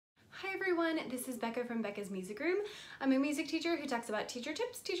everyone, this is Becca from Becca's Music Room. I'm a music teacher who talks about teacher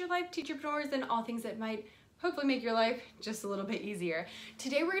tips, teacher life, teacherpreneurs, and all things that might hopefully make your life just a little bit easier.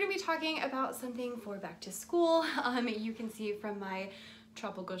 Today we're going to be talking about something for back to school. You can see from my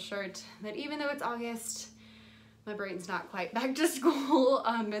tropical shirt that even though it's August, my brain's not quite back to school,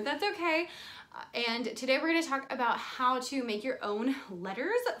 but that's okay. And today we're going to talk about how to make your own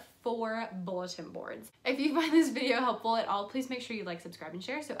letters for bulletin boards. If you find this video helpful at all, please make sure you like, subscribe, and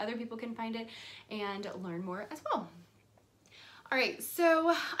share so other people can find it and learn more as well. All right, so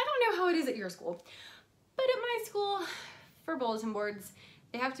I don't know how it is at your school, but at my school for bulletin boards,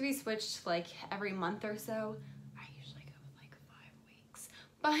 they have to be switched like every month or so. I usually go with like 5 weeks,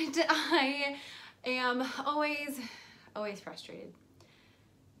 but I am always frustrated.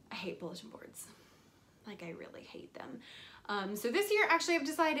 I hate bulletin boards. Like, I really hate them. So this year, actually, I've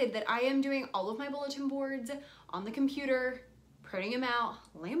decided that I am doing all of my bulletin boards on the computer, printing them out,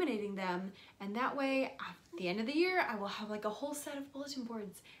 laminating them, and that way, at the end of the year, I will have like a whole set of bulletin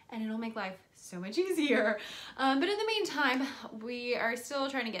boards, and it'll make life so much easier. But in the meantime, we are still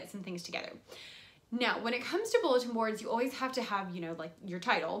trying to get some things together. Now, when it comes to bulletin boards, you always have to have, like your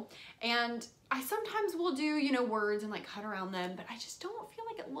title, and I sometimes will do, words and like cut around them, but I just don't feel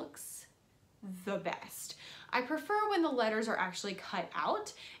like it looks the best. I prefer when the letters are actually cut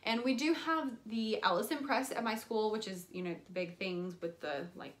out, and we do have the Ellison press at my school, which is, the big things with the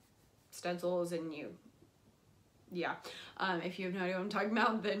like stencils and if you have no idea what I'm talking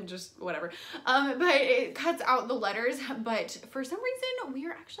about, then just whatever. But it cuts out the letters, but for some reason we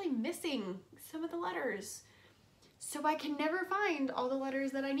are actually missing some of the letters. So I can never find all the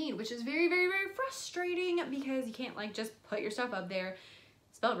letters that I need, which is very, very, very frustrating because you can't like just put your stuff up there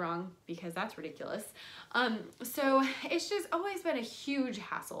spelled wrong, because that's ridiculous. So it's just always been a huge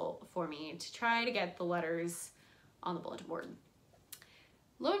hassle for me to try to get the letters on the bulletin board.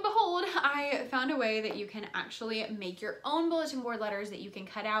 Lo and behold, I found a way that you can actually make your own bulletin board letters that you can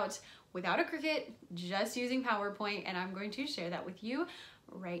cut out without a Cricut, just using PowerPoint, and I'm going to share that with you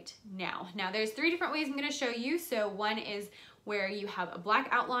right now. Now there's 3 different ways I'm going to show you. So one is where you have a black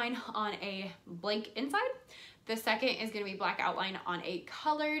outline on a blank inside. The second is going to be black outline on a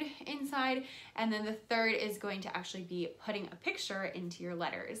colored inside. And then the third is going to actually be putting a picture into your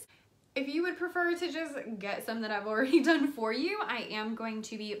letters. If you would prefer to just get some that I've already done for you, I am going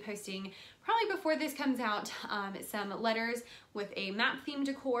to be posting, probably before this comes out, some letters with a map theme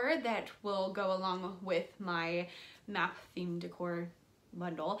decor that will go along with my map theme decor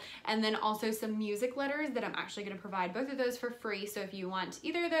bundle, and then also some music letters that I'm actually going to provide both of those for free. So if you want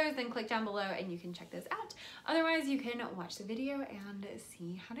either of those, then click down below and you can check those out. Otherwise, you can watch the video and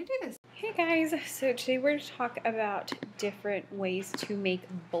see how to do this. Hey guys, so today we're going to talk about different ways to make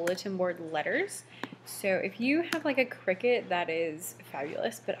bulletin board letters. So if you have like a Cricut, that is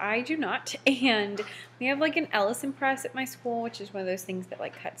fabulous, but I do not. And we have like an Ellison press at my school, which is one of those things that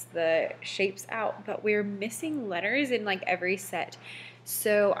like cuts the shapes out, but we're missing letters in like every set.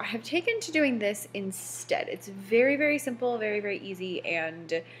 So I have taken to doing this instead. It's very, very simple, very, very easy,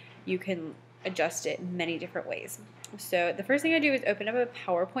 and you can adjust it many different ways. So the first thing I do is open up a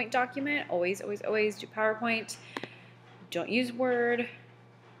PowerPoint document. Always, always, always do PowerPoint. Don't use Word,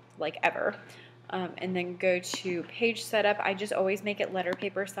 like ever. And then go to page setup. I just always make it letter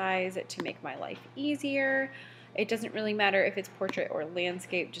paper size to make my life easier. It doesn't really matter if it's portrait or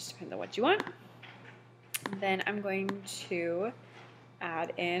landscape, just depends on what you want. Then I'm going to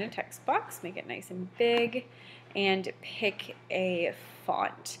add in a text box, make it nice and big, and pick a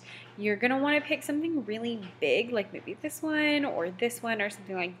font. You're going to want to pick something really big, like maybe this one or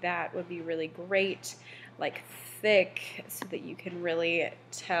something like that would be really great, like thick, so that you can really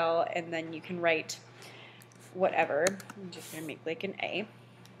tell, and then you can write whatever. I'm just going to make like an A.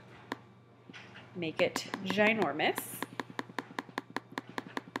 Make it ginormous.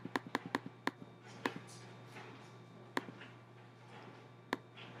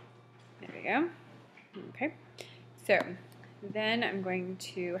 Go. Okay, so then I'm going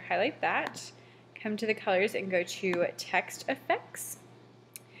to highlight that, come to the colors and go to text effects.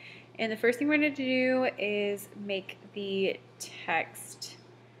 And the first thing we're going to do is make the text,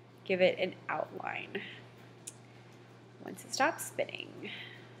 give it an outline once it stops spinning.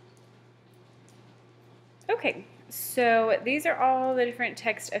 Okay, so these are all the different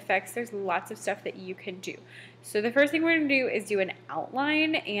text effects. There's lots of stuff that you can do. So the first thing we're going to do is do an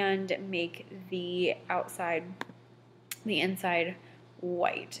outline and make the outside, the inside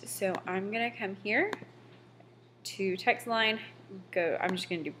white. So I'm going to come here to text line, I'm just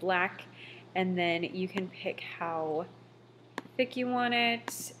going to do black, and then you can pick how thick you want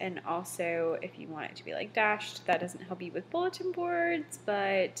it, and also if you want it to be like dashed. That doesn't help you with bulletin boards,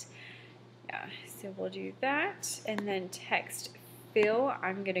 but Yeah, so we'll do that, and then text fill,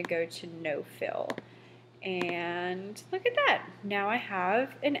 I'm gonna go to no fill. And look at that, now I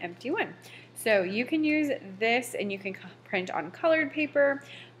have an empty one. So you can use this and you can print on colored paper,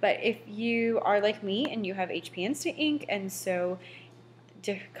 but if you are like me and you have HB Instant ink, and so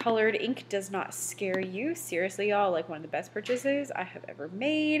colored ink does not scare you, seriously y'all, like one of the best purchases I have ever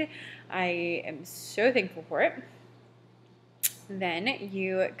made. I am so thankful for it. Then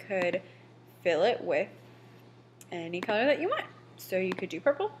you could fill it with any color that you want. So you could do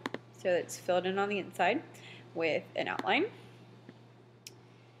purple, so it's filled in on the inside with an outline.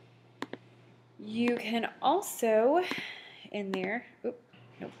 You can also, in there, nope,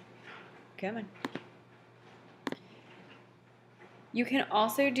 come on. You can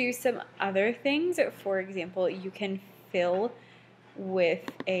also do some other things. For example, you can fill with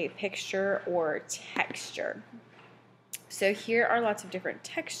a picture or texture. So here are lots of different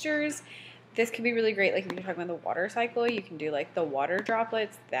textures. This could be really great, like if you're talking about the water cycle, you can do like the water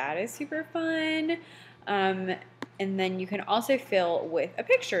droplets. That is super fun. And then you can also fill with a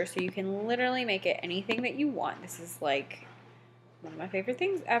picture, so you can literally make it anything that you want. This is like one of my favorite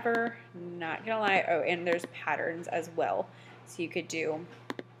things ever, not gonna lie. Oh, and there's patterns as well, so you could do,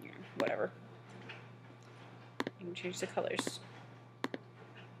 you know, whatever. You can change the colors.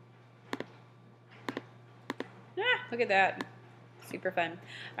 Ah, look at that. Super fun.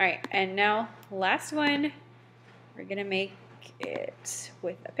 All right, and now last one, we're gonna make it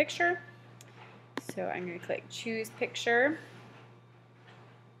with a picture. So I'm gonna click choose picture.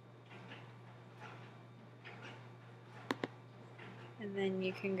 And then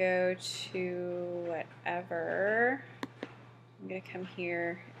you can go to whatever. I'm gonna come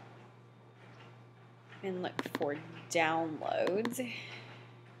here and look for downloads.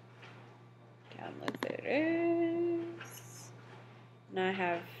 Downloads, there it is. And I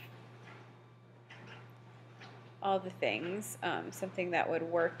have all the things, something that would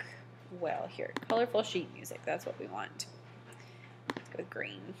work well here. Colorful sheet music, that's what we want. Let's go with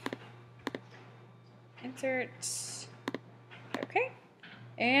green. Insert. Okay.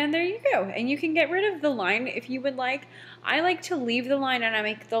 And there you go. And you can get rid of the line if you would like. I like to leave the line, and I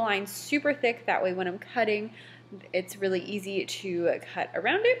make the line super thick. That way when I'm cutting, it's really easy to cut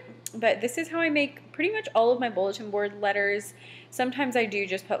around it. But this is how I make pretty much all of my bulletin board letters. Sometimes I do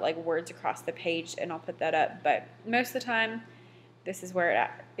just put like words across the page and I'll put that up, but most of the time this is where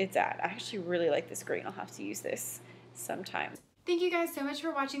it's at. I actually really like this green. I'll have to use this sometime. Thank you guys so much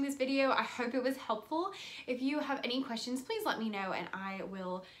for watching this video. I hope it was helpful. If you have any questions, please let me know and I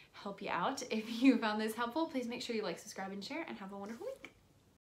will help you out. If you found this helpful, please make sure you like, subscribe, and share, and have a wonderful week.